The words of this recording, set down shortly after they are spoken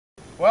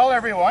Well,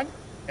 everyone,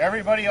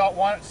 everybody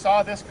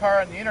saw this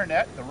car on the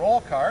internet, the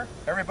roll car.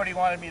 Everybody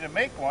wanted me to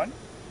make one,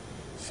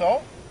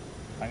 so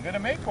I'm going to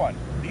make one.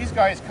 These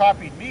guys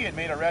copied me and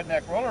made a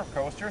redneck roller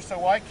coaster, so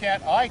why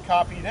can't I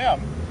copy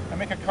them and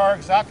make a car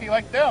exactly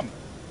like them?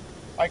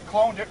 I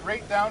cloned it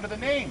right down to the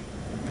name,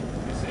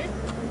 you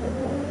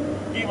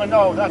see? Even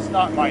though that's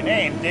not my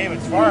name,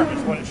 Davidsfarm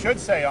is what it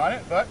should say on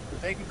it, but if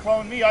they can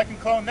clone me, I can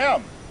clone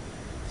them.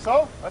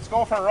 So, let's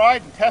go for a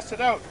ride and test it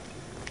out.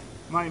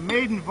 My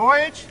maiden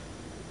voyage,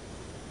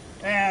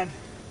 and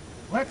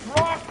let's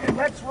rock and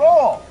let's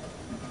roll.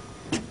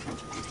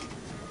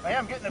 I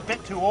am getting a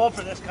bit too old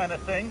for this kind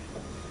of thing.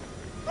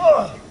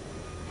 Ugh.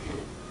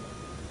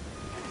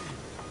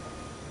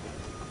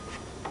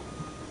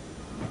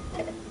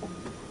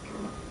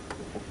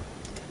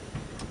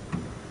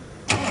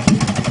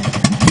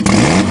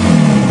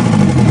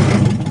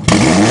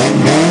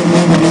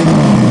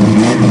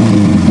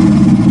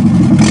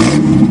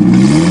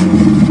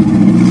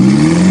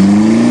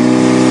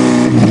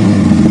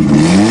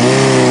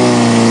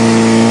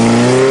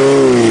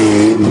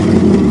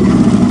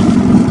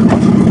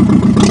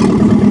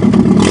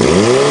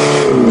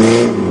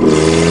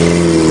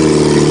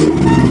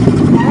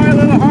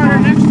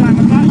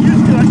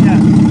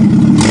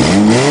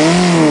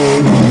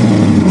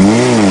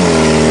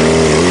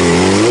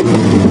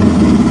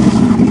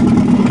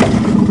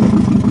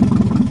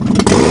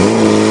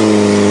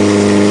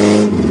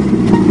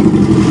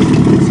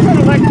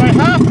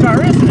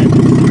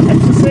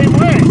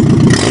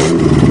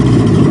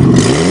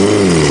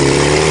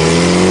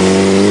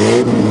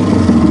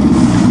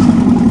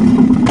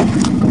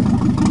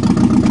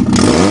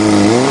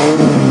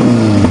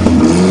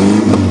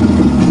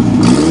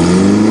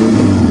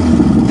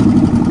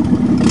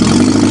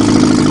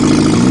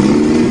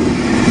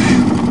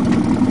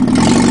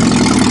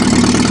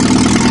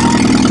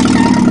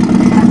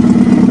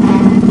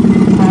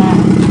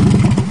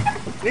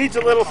 Needs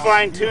a little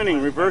fine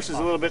tuning. Reverse is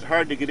a little bit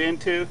hard to get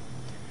into,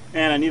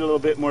 and I need a little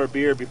bit more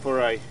beer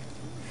before I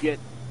get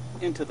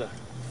into the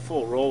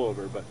full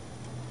rollover, but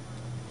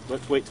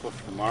let's wait till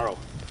tomorrow.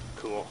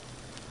 Cool.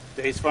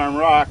 Davidsfarm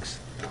rocks.